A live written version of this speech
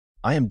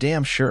I am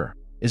damn sure,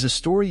 is a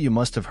story you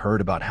must have heard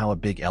about how a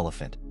big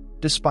elephant,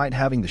 despite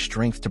having the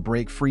strength to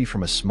break free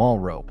from a small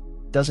rope,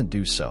 doesn't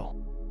do so.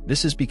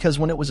 This is because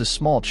when it was a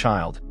small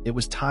child, it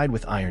was tied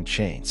with iron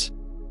chains.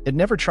 It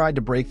never tried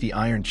to break the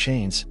iron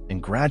chains,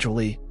 and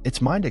gradually,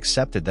 its mind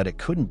accepted that it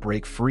couldn't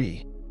break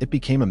free. It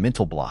became a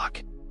mental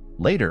block.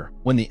 Later,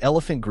 when the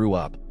elephant grew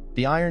up,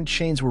 the iron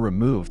chains were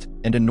removed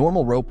and a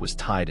normal rope was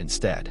tied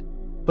instead.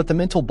 But the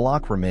mental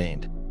block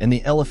remained, and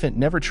the elephant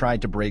never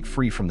tried to break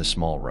free from the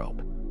small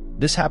rope.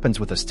 This happens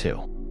with us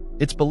too.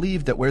 It's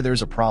believed that where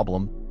there's a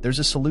problem, there's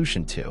a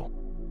solution too.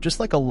 Just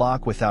like a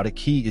lock without a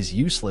key is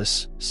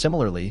useless,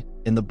 similarly,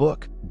 in the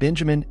book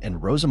Benjamin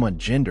and Rosamund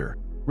Zander,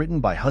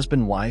 written by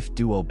husband-wife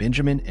duo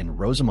Benjamin and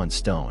Rosamund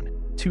Stone,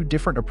 two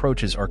different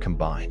approaches are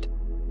combined.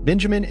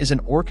 Benjamin is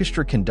an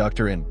orchestra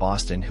conductor in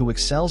Boston who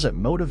excels at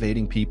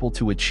motivating people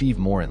to achieve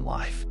more in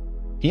life.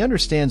 He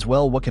understands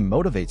well what can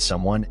motivate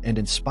someone and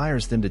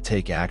inspires them to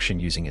take action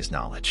using his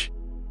knowledge.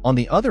 On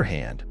the other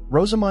hand,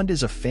 Rosamund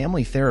is a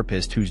family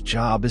therapist whose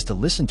job is to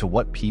listen to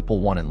what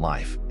people want in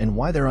life and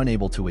why they're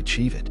unable to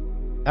achieve it.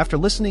 After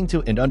listening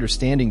to and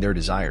understanding their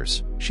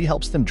desires, she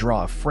helps them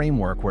draw a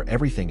framework where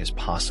everything is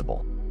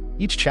possible.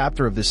 Each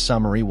chapter of this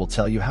summary will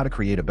tell you how to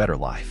create a better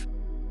life.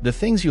 The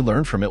things you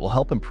learn from it will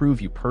help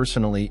improve you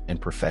personally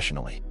and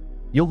professionally.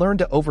 You'll learn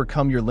to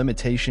overcome your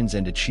limitations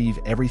and achieve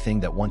everything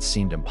that once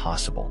seemed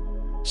impossible.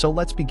 So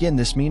let's begin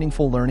this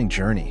meaningful learning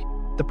journey.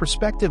 The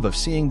perspective of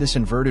seeing this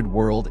inverted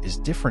world is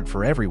different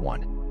for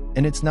everyone,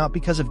 and it's not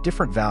because of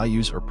different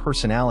values or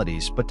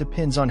personalities, but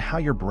depends on how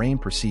your brain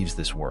perceives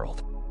this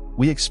world.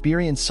 We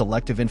experience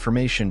selective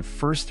information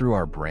first through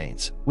our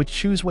brains, which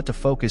choose what to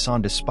focus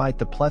on despite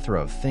the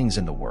plethora of things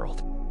in the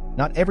world.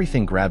 Not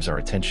everything grabs our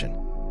attention.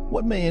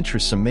 What may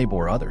interest some may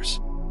bore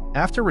others.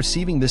 After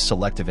receiving this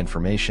selective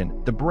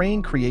information, the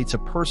brain creates a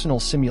personal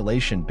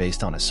simulation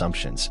based on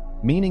assumptions,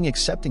 meaning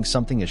accepting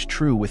something as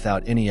true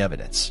without any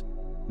evidence.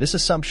 This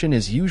assumption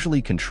is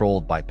usually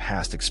controlled by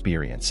past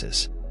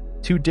experiences.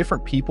 Two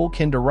different people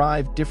can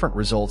derive different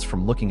results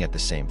from looking at the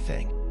same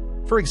thing.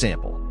 For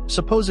example,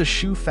 suppose a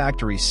shoe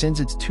factory sends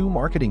its two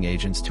marketing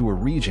agents to a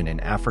region in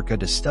Africa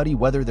to study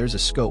whether there's a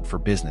scope for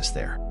business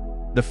there.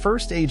 The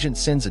first agent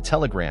sends a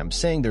telegram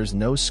saying there's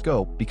no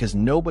scope because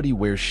nobody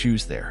wears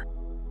shoes there.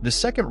 The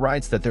second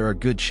writes that there are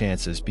good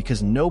chances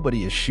because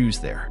nobody has shoes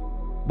there.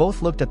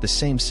 Both looked at the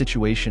same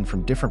situation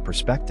from different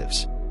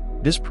perspectives.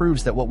 This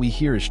proves that what we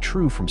hear is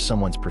true from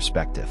someone's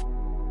perspective.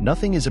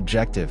 Nothing is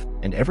objective,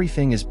 and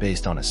everything is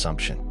based on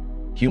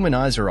assumption. Human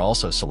eyes are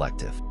also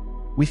selective.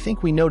 We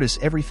think we notice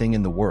everything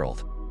in the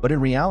world, but in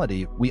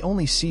reality, we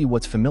only see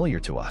what's familiar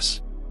to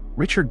us.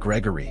 Richard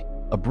Gregory,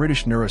 a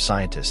British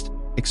neuroscientist,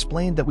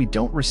 explained that we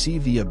don't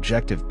receive the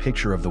objective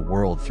picture of the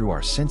world through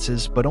our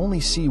senses, but only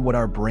see what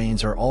our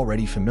brains are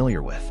already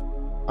familiar with.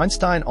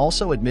 Einstein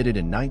also admitted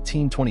in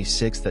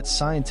 1926 that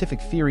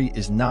scientific theory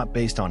is not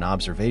based on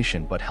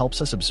observation but helps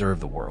us observe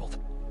the world.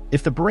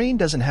 If the brain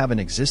doesn't have an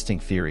existing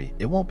theory,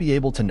 it won't be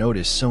able to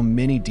notice so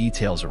many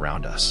details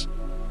around us.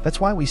 That's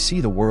why we see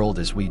the world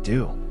as we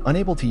do,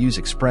 unable to use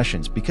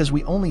expressions because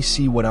we only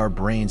see what our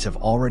brains have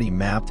already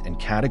mapped and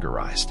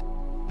categorized.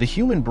 The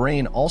human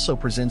brain also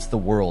presents the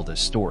world as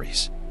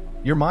stories.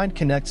 Your mind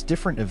connects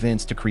different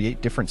events to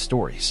create different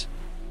stories.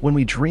 When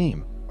we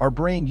dream, our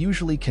brain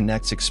usually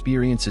connects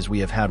experiences we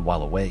have had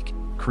while awake,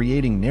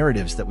 creating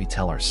narratives that we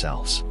tell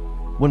ourselves.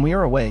 When we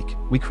are awake,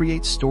 we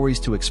create stories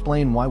to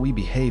explain why we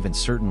behave in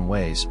certain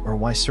ways or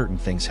why certain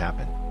things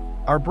happen.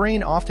 Our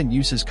brain often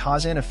uses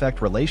cause and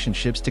effect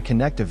relationships to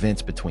connect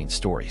events between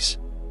stories.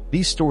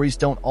 These stories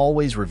don't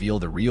always reveal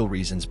the real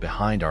reasons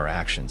behind our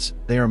actions.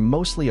 They are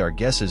mostly our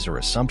guesses or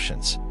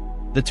assumptions.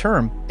 The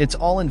term, "it's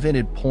all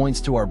invented,"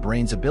 points to our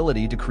brain's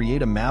ability to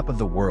create a map of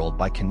the world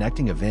by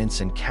connecting events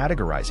and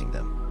categorizing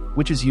them,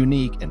 which is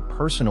unique and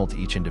personal to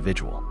each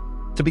individual.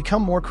 To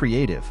become more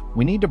creative,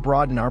 we need to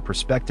broaden our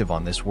perspective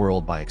on this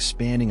world by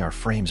expanding our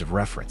frames of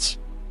reference.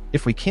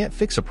 If we can't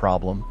fix a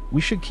problem, we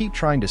should keep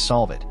trying to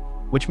solve it,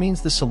 which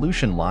means the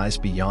solution lies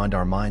beyond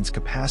our mind's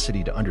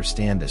capacity to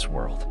understand this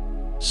world.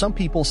 Some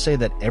people say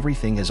that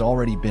everything has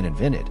already been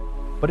invented,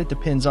 but it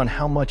depends on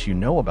how much you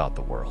know about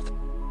the world.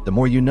 The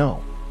more you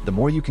know, the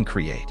more you can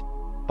create.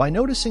 By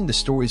noticing the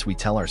stories we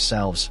tell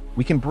ourselves,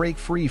 we can break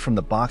free from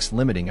the box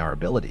limiting our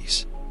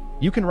abilities.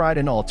 You can write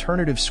an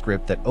alternative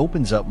script that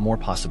opens up more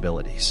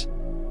possibilities.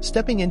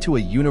 Stepping into a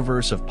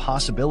universe of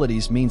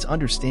possibilities means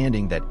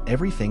understanding that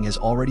everything has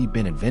already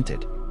been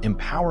invented,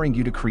 empowering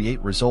you to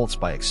create results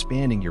by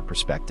expanding your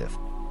perspective.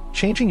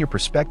 Changing your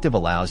perspective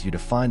allows you to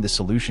find the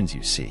solutions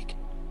you seek.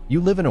 You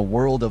live in a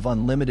world of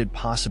unlimited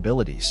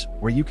possibilities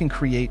where you can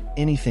create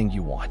anything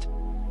you want.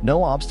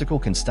 No obstacle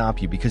can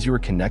stop you because you are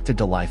connected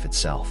to life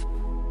itself.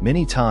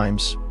 Many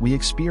times, we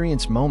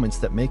experience moments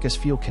that make us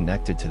feel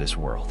connected to this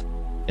world.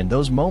 In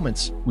those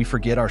moments, we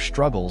forget our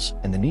struggles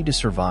and the need to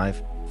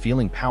survive,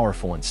 feeling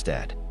powerful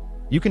instead.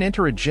 You can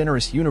enter a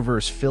generous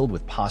universe filled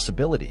with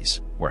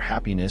possibilities, where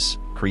happiness,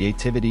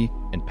 creativity,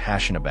 and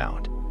passion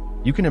abound.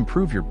 You can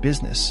improve your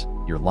business,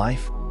 your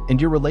life, and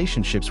your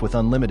relationships with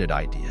unlimited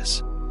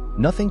ideas.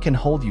 Nothing can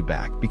hold you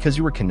back because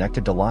you are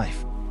connected to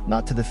life,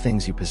 not to the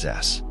things you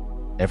possess.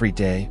 Every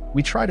day,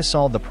 we try to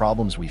solve the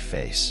problems we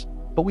face,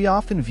 but we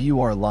often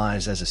view our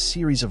lives as a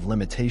series of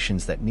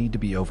limitations that need to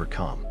be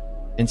overcome.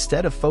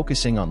 Instead of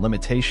focusing on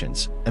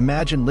limitations,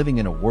 imagine living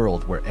in a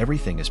world where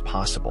everything is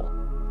possible.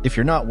 If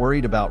you're not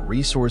worried about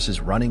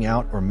resources running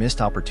out or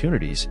missed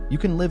opportunities, you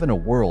can live in a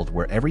world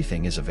where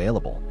everything is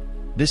available.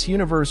 This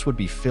universe would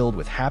be filled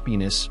with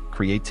happiness,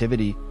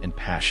 creativity, and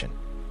passion.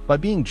 By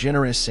being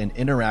generous and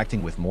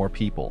interacting with more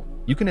people,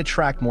 you can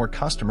attract more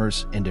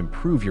customers and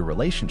improve your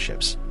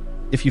relationships.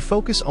 If you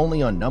focus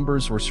only on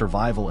numbers or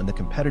survival in the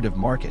competitive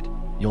market,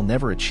 you'll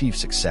never achieve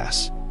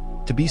success.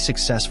 To be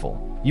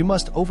successful, you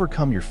must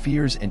overcome your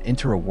fears and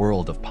enter a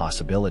world of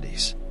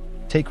possibilities.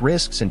 Take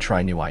risks and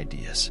try new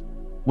ideas.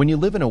 When you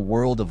live in a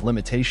world of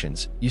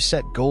limitations, you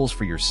set goals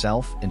for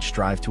yourself and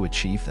strive to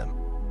achieve them.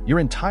 Your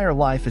entire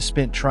life is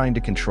spent trying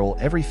to control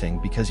everything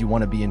because you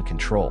want to be in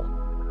control.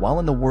 While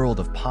in the world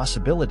of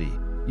possibility,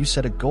 you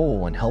set a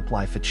goal and help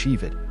life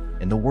achieve it.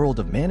 In the world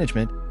of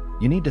management,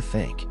 you need to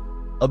think.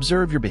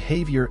 Observe your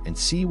behavior and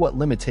see what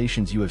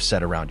limitations you have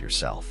set around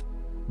yourself.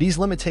 These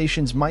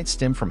limitations might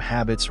stem from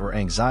habits or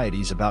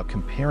anxieties about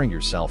comparing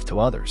yourself to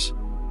others.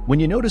 When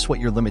you notice what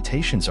your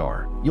limitations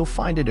are, you'll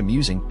find it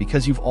amusing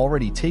because you've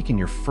already taken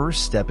your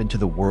first step into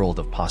the world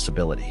of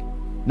possibility.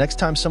 Next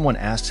time someone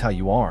asks how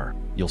you are,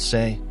 you'll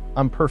say,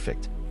 "I'm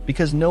perfect,"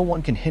 because no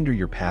one can hinder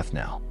your path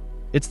now.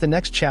 It's the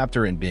next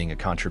chapter in being a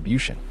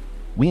contribution.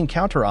 We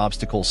encounter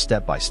obstacles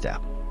step by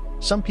step.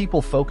 Some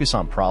people focus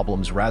on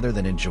problems rather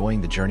than enjoying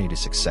the journey to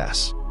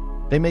success.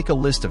 They make a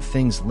list of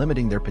things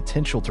limiting their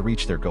potential to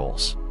reach their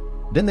goals.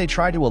 Then they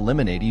try to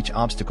eliminate each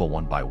obstacle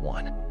one by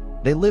one.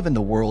 They live in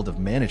the world of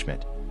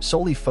management,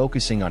 solely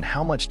focusing on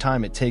how much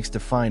time it takes to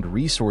find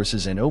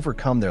resources and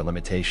overcome their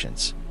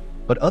limitations.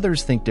 But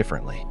others think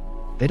differently.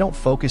 They don't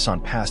focus on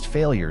past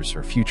failures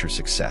or future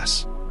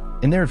success.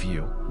 In their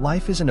view,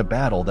 life isn't a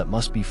battle that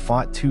must be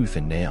fought tooth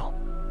and nail.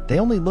 They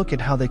only look at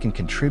how they can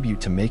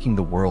contribute to making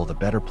the world a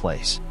better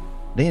place.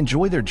 They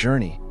enjoy their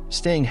journey,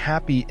 staying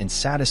happy and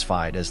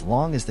satisfied as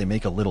long as they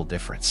make a little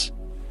difference.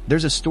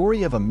 There's a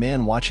story of a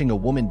man watching a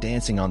woman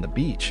dancing on the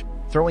beach,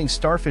 throwing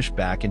starfish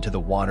back into the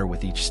water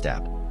with each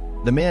step.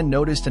 The man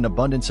noticed an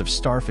abundance of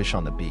starfish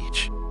on the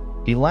beach.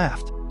 He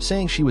laughed,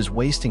 saying she was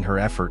wasting her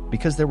effort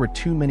because there were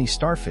too many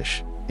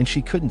starfish, and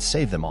she couldn't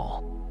save them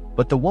all.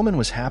 But the woman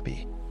was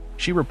happy.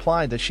 She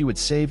replied that she would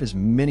save as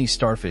many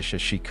starfish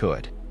as she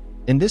could.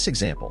 In this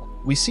example,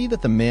 we see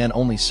that the man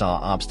only saw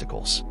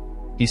obstacles.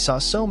 He saw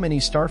so many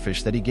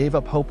starfish that he gave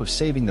up hope of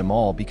saving them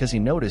all because he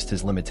noticed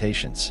his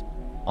limitations.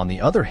 On the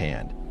other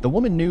hand, the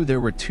woman knew there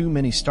were too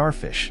many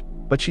starfish,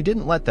 but she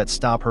didn't let that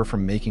stop her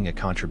from making a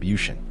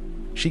contribution.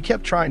 She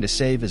kept trying to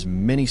save as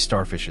many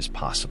starfish as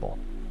possible.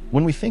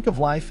 When we think of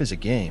life as a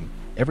game,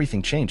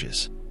 everything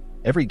changes.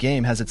 Every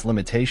game has its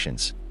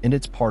limitations, and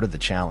it's part of the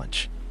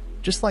challenge.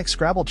 Just like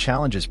Scrabble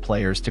challenges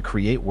players to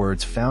create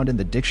words found in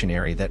the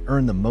dictionary that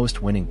earn the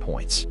most winning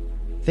points.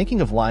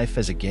 Thinking of life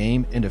as a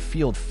game and a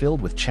field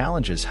filled with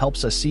challenges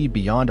helps us see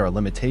beyond our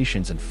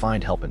limitations and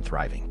find help in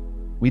thriving.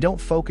 We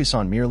don't focus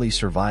on merely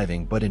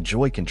surviving but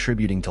enjoy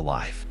contributing to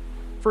life.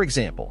 For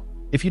example,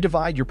 if you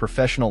divide your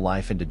professional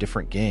life into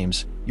different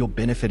games, you'll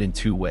benefit in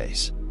two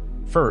ways.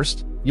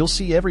 First, you'll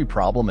see every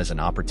problem as an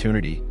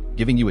opportunity,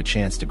 giving you a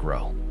chance to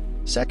grow.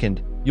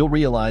 Second, you'll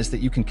realize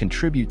that you can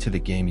contribute to the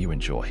game you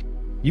enjoy.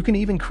 You can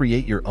even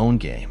create your own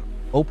game,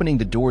 opening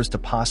the doors to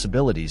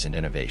possibilities and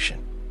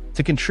innovation.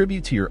 To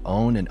contribute to your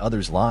own and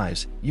others'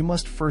 lives, you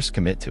must first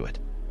commit to it.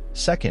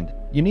 Second,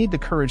 you need the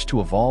courage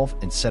to evolve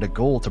and set a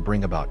goal to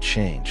bring about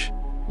change.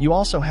 You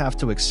also have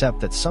to accept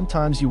that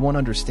sometimes you won't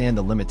understand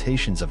the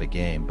limitations of a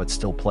game but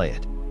still play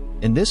it.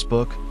 In this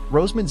book,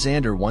 Rosamund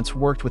Zander once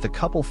worked with a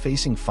couple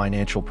facing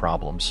financial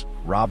problems,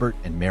 Robert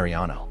and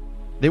Mariano.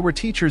 They were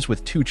teachers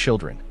with two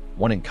children,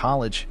 one in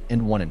college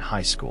and one in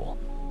high school.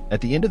 At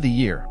the end of the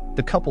year,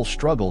 the couple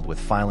struggled with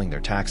filing their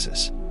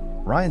taxes.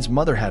 Ryan's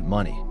mother had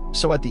money,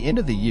 so at the end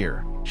of the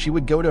year, she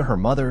would go to her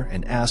mother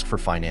and ask for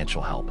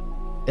financial help.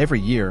 Every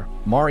year,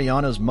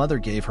 Mariano's mother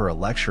gave her a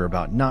lecture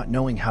about not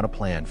knowing how to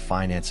plan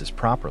finances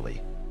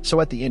properly, so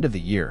at the end of the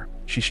year,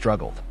 she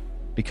struggled.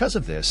 Because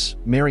of this,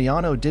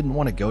 Mariano didn't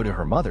want to go to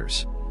her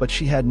mother's, but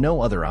she had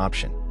no other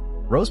option.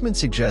 Rosamund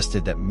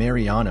suggested that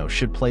Mariano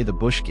should play the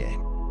bush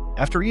game.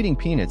 After eating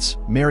peanuts,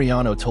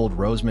 Mariano told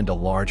Rosamund a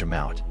large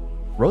amount.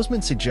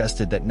 Rosamund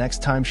suggested that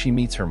next time she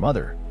meets her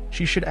mother,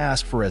 she should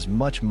ask for as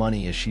much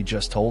money as she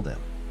just told him.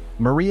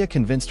 Maria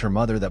convinced her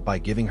mother that by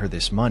giving her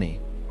this money,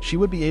 she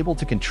would be able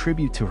to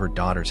contribute to her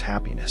daughter's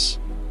happiness.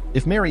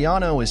 If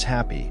Mariano is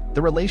happy,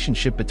 the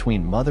relationship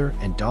between mother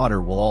and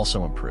daughter will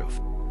also improve.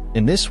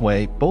 In this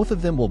way, both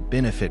of them will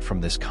benefit from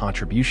this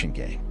contribution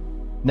game.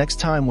 Next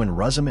time when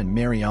Rosamund and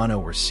Mariano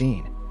were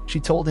seen, she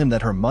told him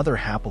that her mother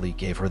happily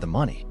gave her the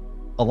money.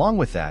 Along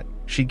with that,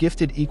 she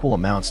gifted equal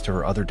amounts to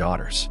her other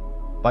daughters.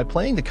 By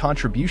playing the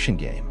contribution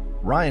game,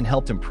 Ryan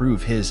helped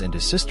improve his and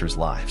his sister's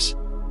lives.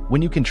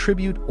 When you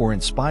contribute or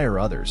inspire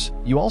others,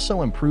 you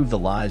also improve the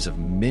lives of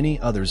many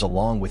others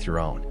along with your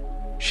own.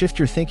 Shift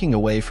your thinking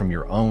away from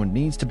your own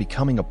needs to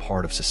becoming a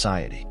part of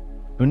society.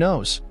 Who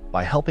knows,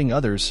 by helping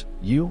others,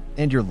 you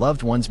and your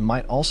loved ones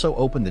might also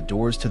open the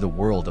doors to the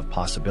world of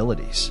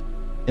possibilities.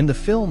 In the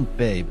film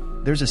Babe,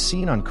 there's a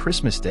scene on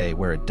Christmas Day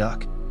where a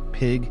duck,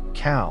 pig,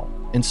 cow,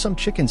 and some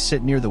chickens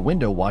sit near the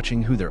window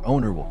watching who their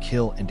owner will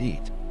kill and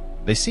eat.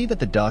 They see that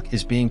the duck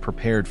is being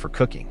prepared for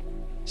cooking.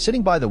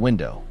 Sitting by the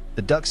window,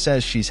 the duck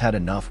says she's had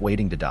enough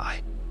waiting to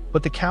die.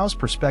 But the cow's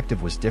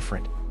perspective was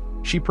different.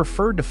 She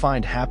preferred to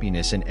find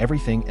happiness in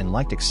everything and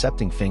liked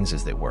accepting things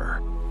as they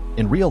were.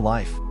 In real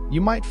life,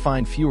 you might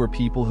find fewer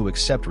people who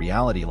accept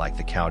reality like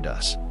the cow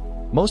does.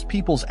 Most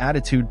people's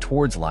attitude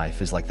towards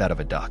life is like that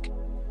of a duck.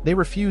 They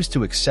refuse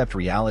to accept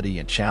reality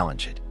and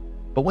challenge it.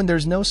 But when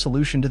there's no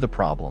solution to the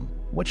problem,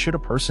 what should a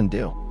person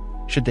do?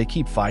 Should they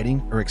keep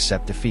fighting or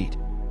accept defeat?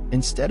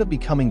 Instead of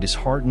becoming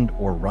disheartened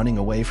or running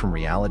away from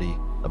reality,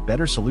 a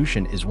better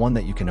solution is one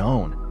that you can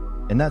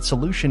own. And that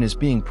solution is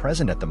being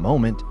present at the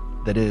moment,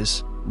 that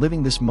is,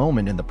 living this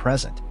moment in the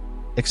present.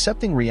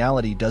 Accepting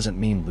reality doesn't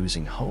mean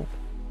losing hope.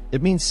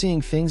 It means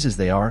seeing things as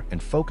they are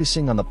and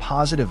focusing on the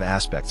positive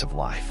aspects of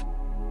life.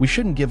 We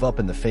shouldn't give up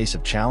in the face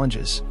of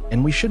challenges,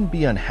 and we shouldn't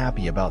be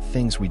unhappy about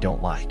things we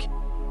don't like.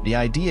 The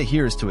idea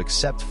here is to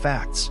accept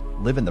facts,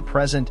 live in the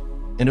present,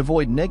 and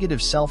avoid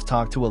negative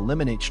self-talk to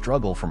eliminate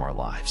struggle from our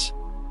lives.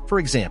 For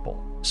example,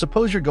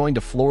 suppose you're going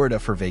to Florida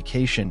for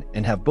vacation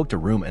and have booked a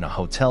room in a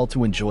hotel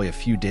to enjoy a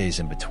few days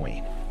in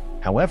between.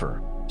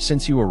 However,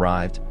 since you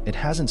arrived, it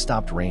hasn't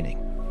stopped raining.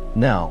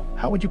 Now,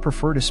 how would you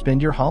prefer to spend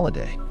your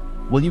holiday?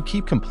 Will you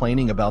keep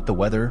complaining about the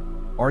weather,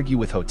 argue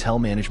with hotel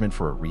management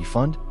for a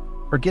refund,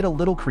 or get a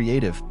little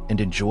creative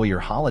and enjoy your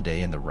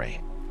holiday in the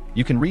rain?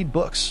 You can read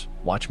books,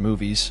 watch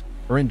movies,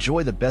 or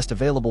enjoy the best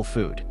available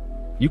food.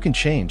 You can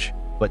change,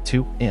 but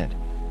to end,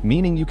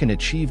 meaning you can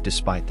achieve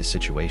despite the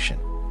situation.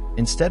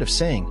 Instead of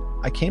saying,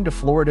 I came to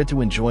Florida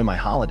to enjoy my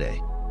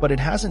holiday, but it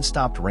hasn't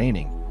stopped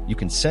raining, you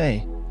can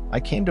say, I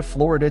came to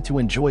Florida to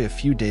enjoy a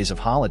few days of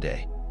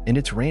holiday, and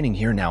it's raining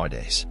here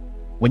nowadays.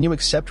 When you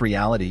accept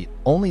reality,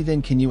 only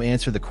then can you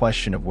answer the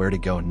question of where to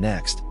go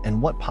next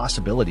and what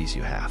possibilities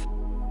you have.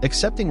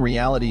 Accepting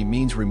reality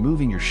means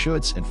removing your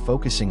shoulds and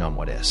focusing on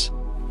what is.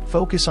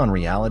 Focus on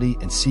reality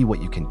and see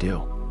what you can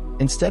do.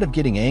 Instead of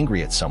getting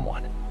angry at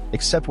someone,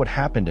 accept what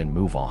happened and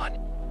move on.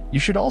 You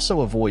should also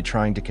avoid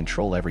trying to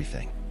control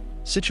everything.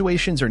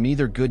 Situations are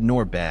neither good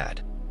nor bad.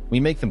 We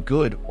make them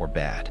good or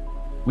bad.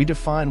 We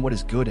define what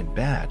is good and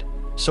bad,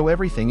 so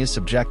everything is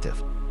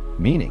subjective,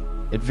 meaning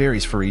it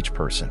varies for each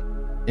person.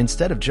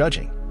 Instead of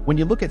judging, when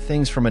you look at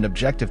things from an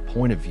objective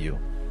point of view,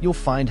 you'll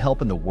find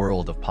help in the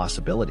world of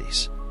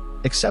possibilities.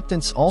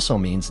 Acceptance also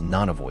means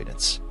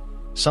non-avoidance.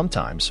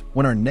 Sometimes,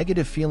 when our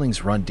negative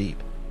feelings run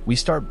deep, we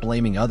start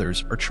blaming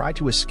others or try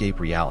to escape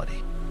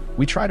reality.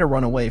 We try to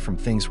run away from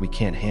things we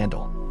can't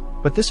handle.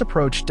 But this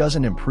approach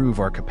doesn't improve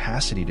our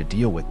capacity to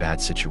deal with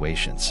bad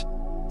situations.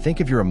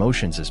 Think of your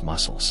emotions as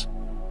muscles.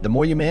 The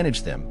more you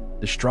manage them,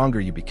 the stronger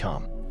you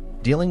become.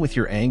 Dealing with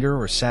your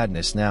anger or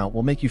sadness now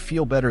will make you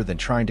feel better than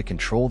trying to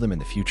control them in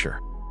the future.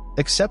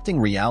 Accepting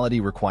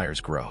reality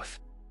requires growth.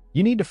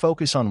 You need to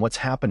focus on what's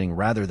happening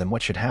rather than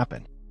what should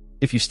happen.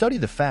 If you study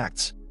the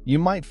facts, you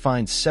might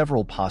find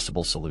several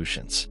possible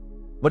solutions.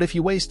 But if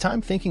you waste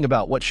time thinking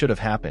about what should have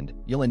happened,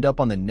 you'll end up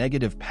on the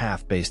negative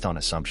path based on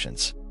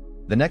assumptions.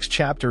 The next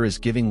chapter is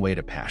giving way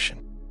to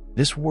passion.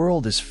 This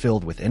world is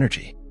filled with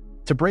energy.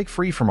 To break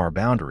free from our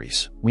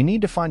boundaries, we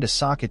need to find a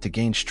socket to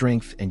gain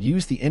strength and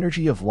use the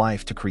energy of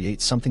life to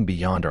create something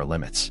beyond our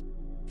limits.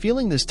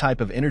 Feeling this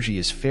type of energy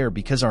is fair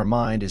because our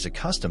mind is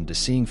accustomed to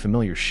seeing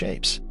familiar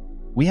shapes.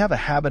 We have a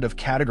habit of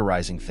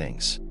categorizing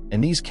things,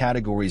 and these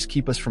categories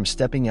keep us from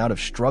stepping out of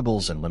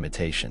struggles and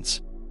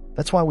limitations.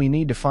 That's why we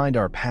need to find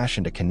our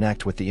passion to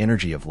connect with the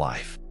energy of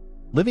life.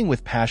 Living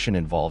with passion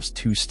involves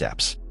 2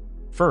 steps.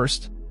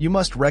 First, you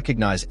must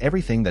recognize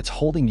everything that's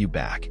holding you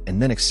back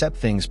and then accept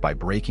things by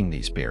breaking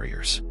these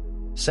barriers.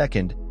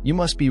 Second, you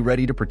must be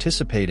ready to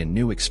participate in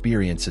new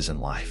experiences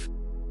in life.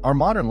 Our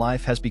modern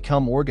life has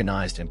become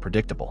organized and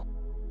predictable.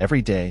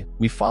 Every day,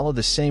 we follow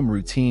the same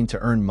routine to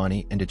earn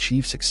money and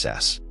achieve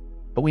success.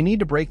 But we need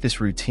to break this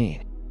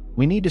routine.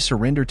 We need to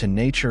surrender to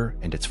nature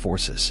and its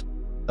forces.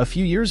 A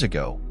few years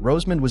ago,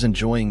 Rosamund was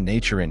enjoying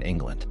nature in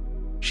England.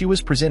 She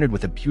was presented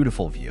with a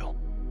beautiful view.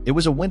 It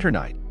was a winter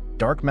night.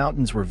 Dark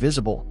mountains were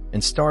visible,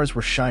 and stars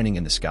were shining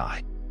in the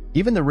sky.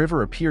 Even the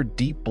river appeared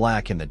deep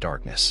black in the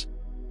darkness.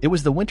 It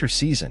was the winter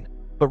season,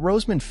 but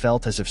Rosamund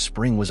felt as if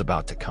spring was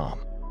about to come.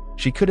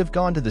 She could have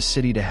gone to the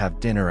city to have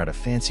dinner at a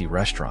fancy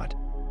restaurant,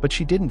 but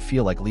she didn't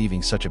feel like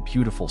leaving such a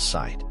beautiful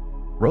sight.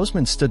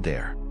 Rosamund stood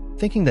there,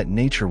 thinking that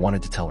nature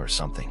wanted to tell her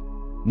something.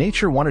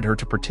 Nature wanted her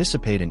to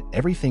participate in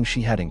everything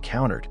she had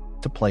encountered,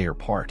 to play her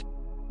part.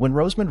 When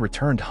Rosamund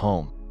returned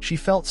home, she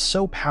felt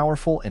so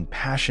powerful and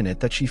passionate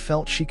that she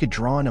felt she could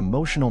draw an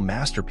emotional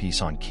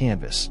masterpiece on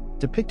canvas,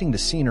 depicting the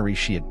scenery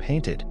she had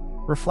painted,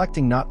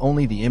 reflecting not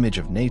only the image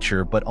of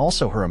nature but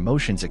also her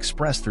emotions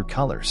expressed through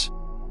colors.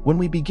 When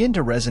we begin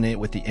to resonate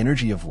with the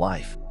energy of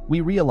life,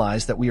 we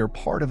realize that we are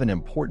part of an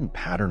important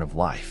pattern of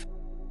life.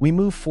 We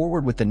move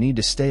forward with the need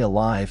to stay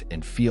alive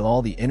and feel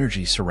all the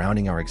energy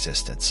surrounding our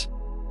existence.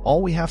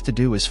 All we have to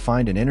do is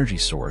find an energy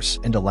source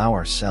and allow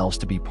ourselves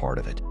to be part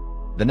of it.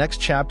 The next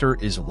chapter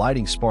is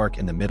lighting spark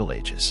in the Middle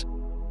Ages.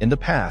 In the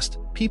past,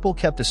 people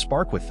kept a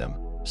spark with them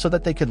so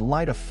that they could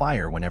light a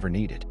fire whenever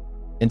needed.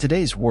 In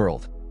today's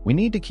world, we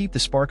need to keep the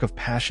spark of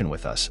passion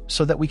with us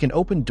so that we can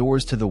open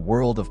doors to the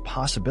world of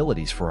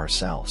possibilities for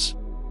ourselves.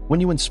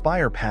 When you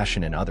inspire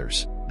passion in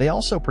others, they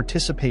also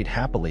participate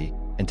happily,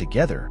 and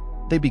together,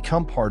 they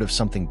become part of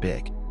something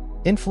big.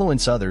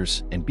 Influence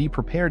others and be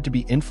prepared to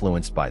be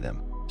influenced by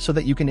them so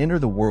that you can enter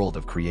the world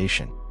of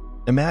creation.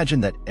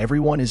 Imagine that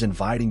everyone is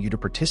inviting you to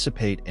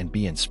participate and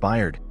be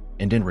inspired,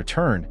 and in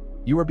return,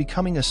 you are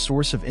becoming a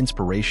source of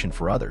inspiration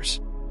for others.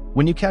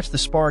 When you catch the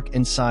spark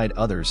inside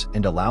others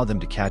and allow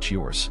them to catch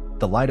yours,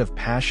 the light of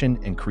passion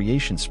and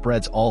creation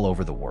spreads all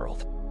over the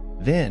world.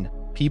 Then,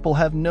 people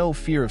have no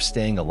fear of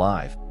staying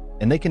alive,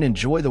 and they can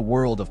enjoy the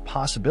world of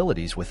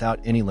possibilities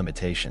without any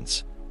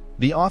limitations.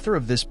 The author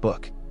of this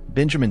book,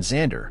 Benjamin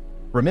Zander,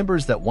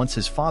 remembers that once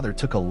his father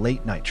took a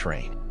late-night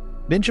train.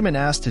 Benjamin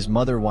asked his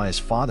mother why his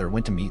father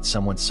went to meet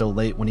someone so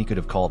late when he could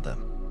have called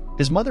them.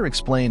 His mother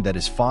explained that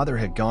his father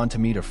had gone to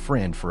meet a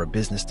friend for a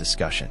business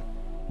discussion.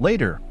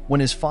 Later,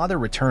 when his father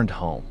returned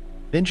home,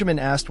 Benjamin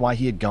asked why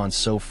he had gone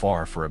so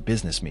far for a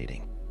business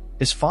meeting.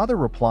 His father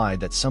replied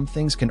that some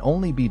things can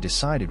only be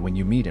decided when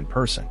you meet in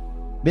person.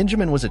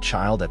 Benjamin was a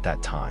child at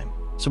that time,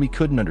 so he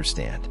couldn't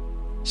understand.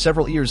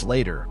 Several years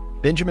later,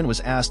 Benjamin was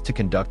asked to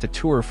conduct a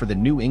tour for the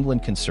New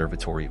England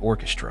Conservatory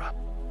Orchestra.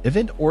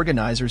 Event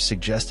organizers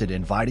suggested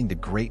inviting the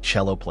great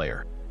cello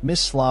player,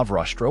 Mstislav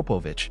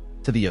Rostropovich,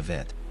 to the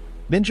event.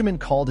 Benjamin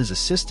called his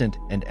assistant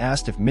and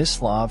asked if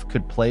Mstislav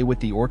could play with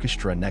the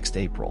orchestra next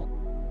April.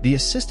 The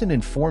assistant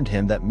informed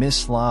him that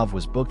Mstislav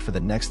was booked for the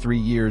next 3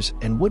 years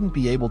and wouldn't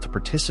be able to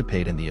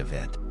participate in the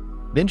event.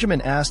 Benjamin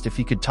asked if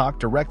he could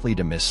talk directly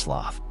to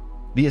Mstislav.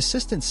 The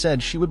assistant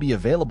said she would be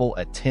available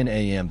at 10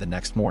 a.m. the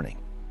next morning.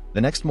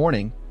 The next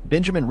morning,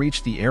 Benjamin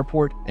reached the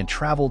airport and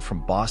traveled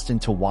from Boston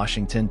to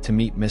Washington to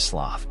meet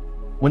Mstislav.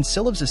 When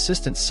Silav's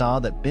assistant saw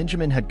that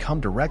Benjamin had come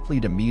directly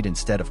to meet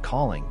instead of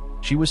calling,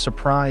 she was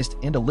surprised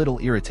and a little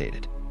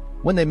irritated.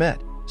 When they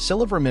met,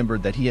 Silav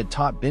remembered that he had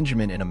taught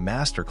Benjamin in a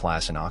master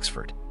class in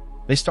Oxford.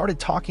 They started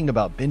talking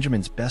about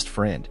Benjamin's best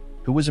friend,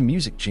 who was a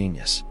music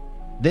genius.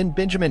 Then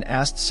Benjamin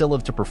asked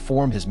Silav to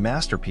perform his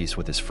masterpiece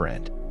with his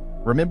friend.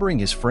 Remembering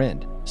his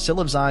friend,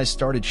 Silav's eyes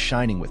started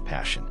shining with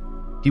passion.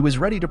 He was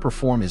ready to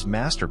perform his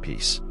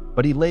masterpiece,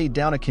 but he laid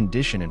down a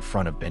condition in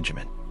front of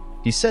Benjamin.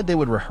 He said they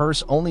would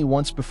rehearse only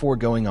once before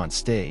going on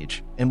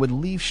stage and would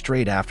leave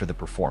straight after the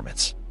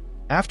performance.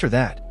 After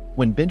that,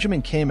 when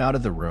Benjamin came out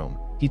of the room,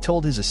 he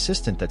told his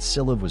assistant that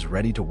Silav was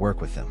ready to work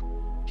with him.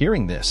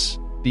 Hearing this,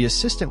 the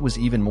assistant was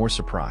even more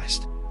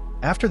surprised.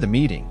 After the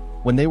meeting,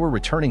 when they were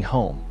returning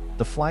home,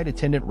 the flight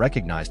attendant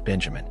recognized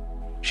Benjamin.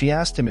 She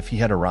asked him if he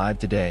had arrived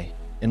today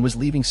and was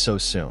leaving so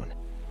soon.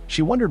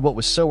 She wondered what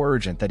was so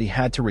urgent that he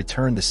had to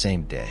return the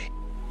same day.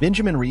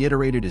 Benjamin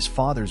reiterated his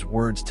father's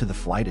words to the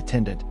flight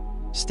attendant,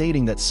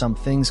 stating that some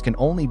things can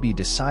only be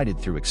decided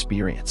through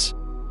experience.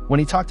 When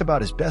he talked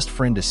about his best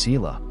friend to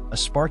Sila, a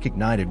spark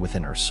ignited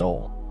within her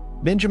soul.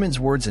 Benjamin's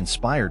words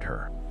inspired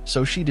her,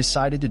 so she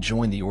decided to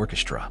join the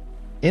orchestra.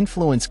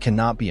 Influence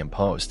cannot be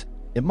imposed.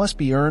 It must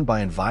be earned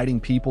by inviting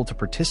people to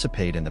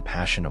participate in the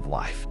passion of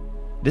life.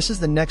 This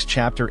is the next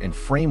chapter in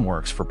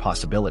Frameworks for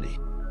Possibility.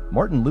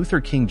 Martin Luther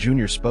King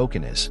Jr. spoke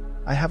in his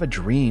 "I Have a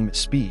Dream"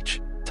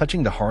 speech,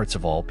 touching the hearts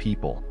of all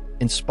people,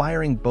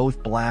 inspiring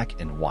both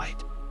black and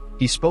white.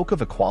 He spoke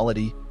of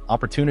equality,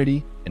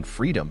 opportunity, and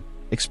freedom,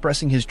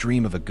 expressing his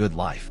dream of a good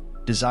life,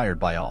 desired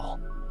by all.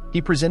 He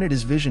presented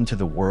his vision to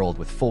the world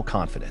with full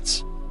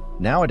confidence.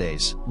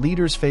 Nowadays,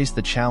 leaders face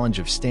the challenge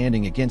of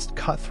standing against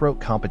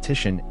cutthroat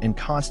competition and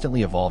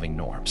constantly evolving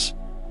norms.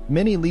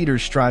 Many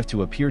leaders strive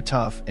to appear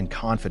tough and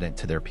confident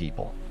to their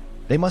people.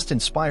 They must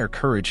inspire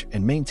courage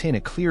and maintain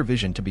a clear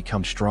vision to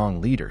become strong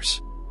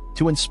leaders.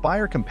 To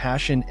inspire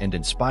compassion and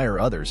inspire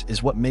others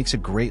is what makes a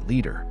great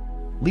leader.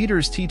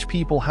 Leaders teach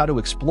people how to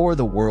explore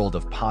the world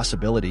of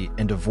possibility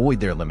and avoid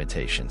their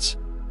limitations.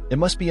 It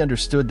must be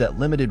understood that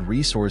limited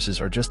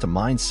resources are just a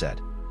mindset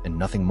and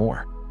nothing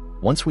more.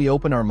 Once we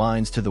open our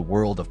minds to the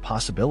world of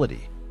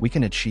possibility, we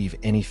can achieve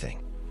anything.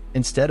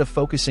 Instead of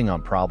focusing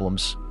on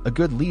problems, a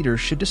good leader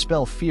should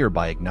dispel fear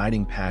by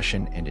igniting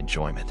passion and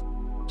enjoyment.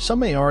 Some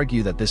may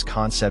argue that this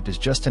concept is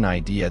just an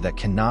idea that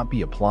cannot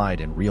be applied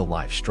in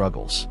real-life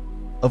struggles.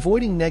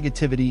 Avoiding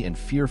negativity and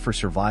fear for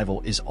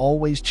survival is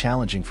always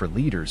challenging for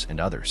leaders and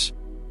others.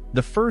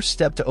 The first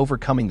step to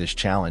overcoming this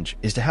challenge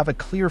is to have a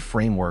clear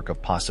framework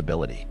of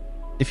possibility.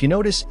 If you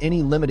notice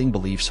any limiting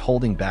beliefs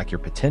holding back your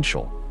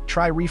potential,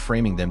 try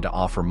reframing them to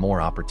offer more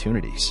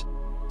opportunities.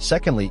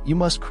 Secondly, you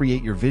must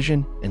create your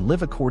vision and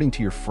live according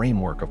to your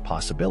framework of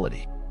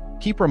possibility.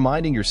 Keep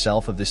reminding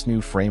yourself of this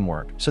new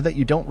framework so that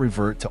you don't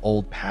revert to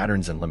old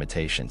patterns and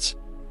limitations.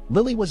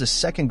 Lily was a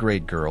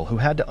second-grade girl who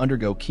had to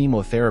undergo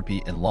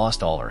chemotherapy and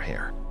lost all her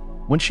hair.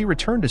 When she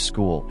returned to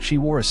school, she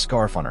wore a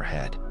scarf on her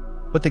head.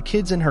 But the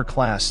kids in her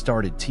class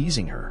started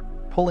teasing her.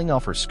 pulling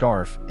off her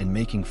scarf and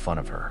making fun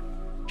of her.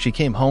 She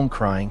came home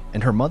crying,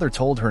 and her mother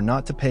told her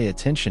not to pay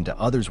attention to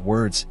others'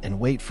 words and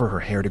wait for her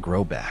hair to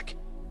grow back.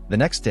 The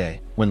next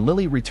day, when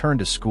Lily returned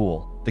to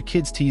school, the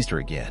kids teased her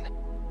again.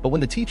 But when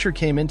the teacher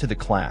came into the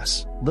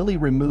class, Lily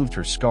removed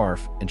her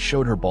scarf and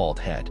showed her bald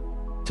head.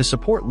 To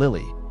support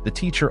Lily, the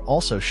teacher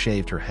also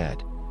shaved her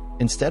head.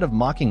 Instead of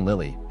mocking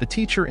Lily, the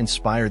teacher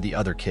inspired the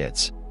other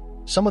kids.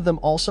 Some of them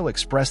also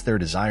expressed their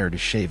desire to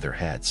shave their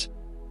heads.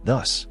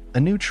 Thus, a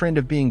new trend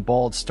of being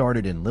bald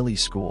started in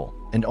Lily's school,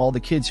 and all the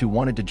kids who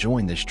wanted to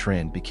join this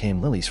trend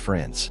became Lily's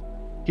friends.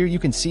 Here you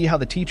can see how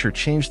the teacher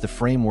changed the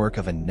framework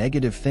of a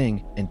negative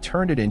thing and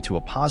turned it into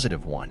a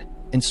positive one,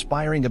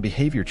 inspiring a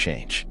behavior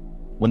change.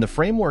 When the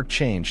framework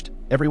changed,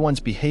 everyone's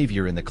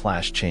behavior in the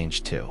class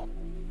changed too.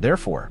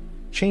 Therefore,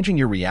 changing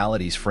your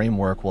reality's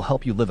framework will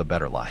help you live a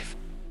better life.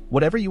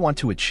 Whatever you want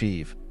to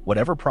achieve,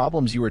 whatever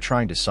problems you are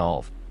trying to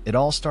solve, it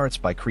all starts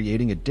by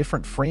creating a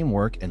different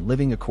framework and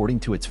living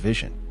according to its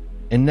vision.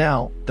 And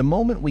now, the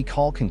moment we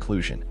call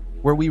conclusion,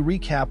 where we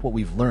recap what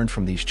we've learned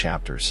from these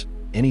chapters.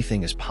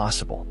 Anything is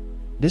possible.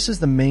 This is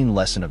the main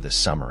lesson of this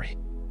summary.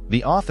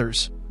 The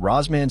authors,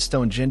 Rosamund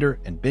Stone Zander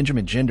and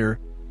Benjamin Zander,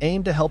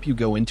 aim to help you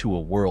go into a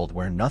world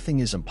where nothing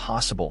is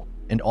impossible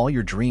and all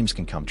your dreams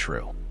can come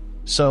true.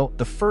 So,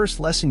 the first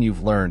lesson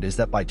you've learned is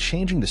that by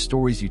changing the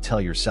stories you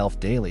tell yourself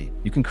daily,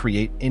 you can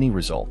create any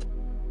result.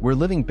 We're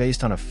living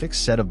based on a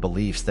fixed set of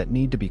beliefs that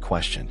need to be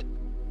questioned.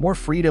 More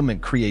freedom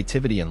and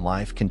creativity in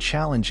life can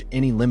challenge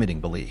any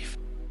limiting belief.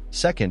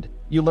 Second,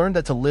 you learn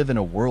that to live in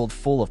a world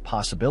full of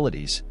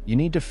possibilities, you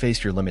need to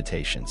face your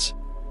limitations.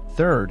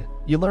 Third,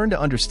 you learn to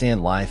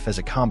understand life as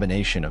a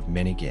combination of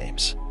many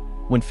games.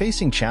 When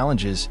facing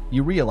challenges,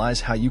 you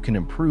realize how you can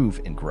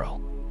improve and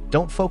grow.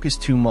 Don't focus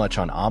too much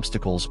on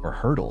obstacles or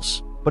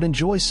hurdles, but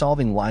enjoy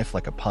solving life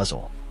like a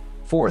puzzle.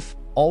 Fourth,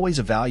 always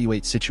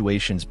evaluate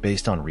situations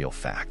based on real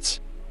facts.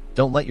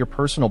 Don't let your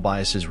personal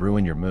biases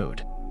ruin your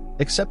mood.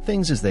 Accept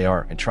things as they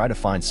are and try to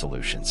find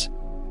solutions.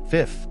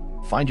 Fifth,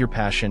 find your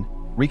passion,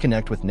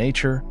 reconnect with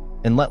nature,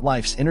 and let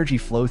life's energy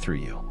flow through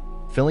you,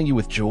 filling you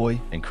with joy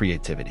and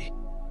creativity.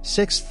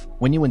 Sixth,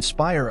 when you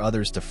inspire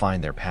others to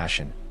find their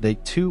passion, they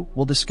too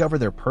will discover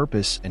their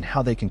purpose and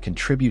how they can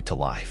contribute to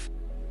life.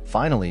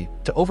 Finally,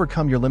 to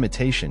overcome your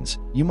limitations,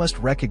 you must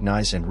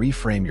recognize and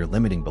reframe your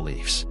limiting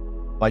beliefs.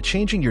 By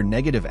changing your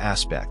negative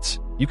aspects,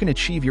 you can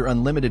achieve your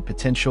unlimited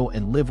potential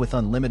and live with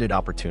unlimited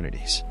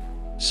opportunities.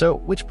 So,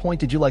 which point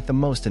did you like the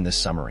most in this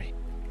summary?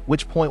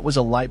 Which point was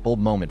a light bulb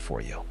moment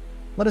for you?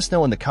 Let us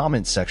know in the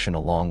comments section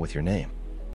along with your name.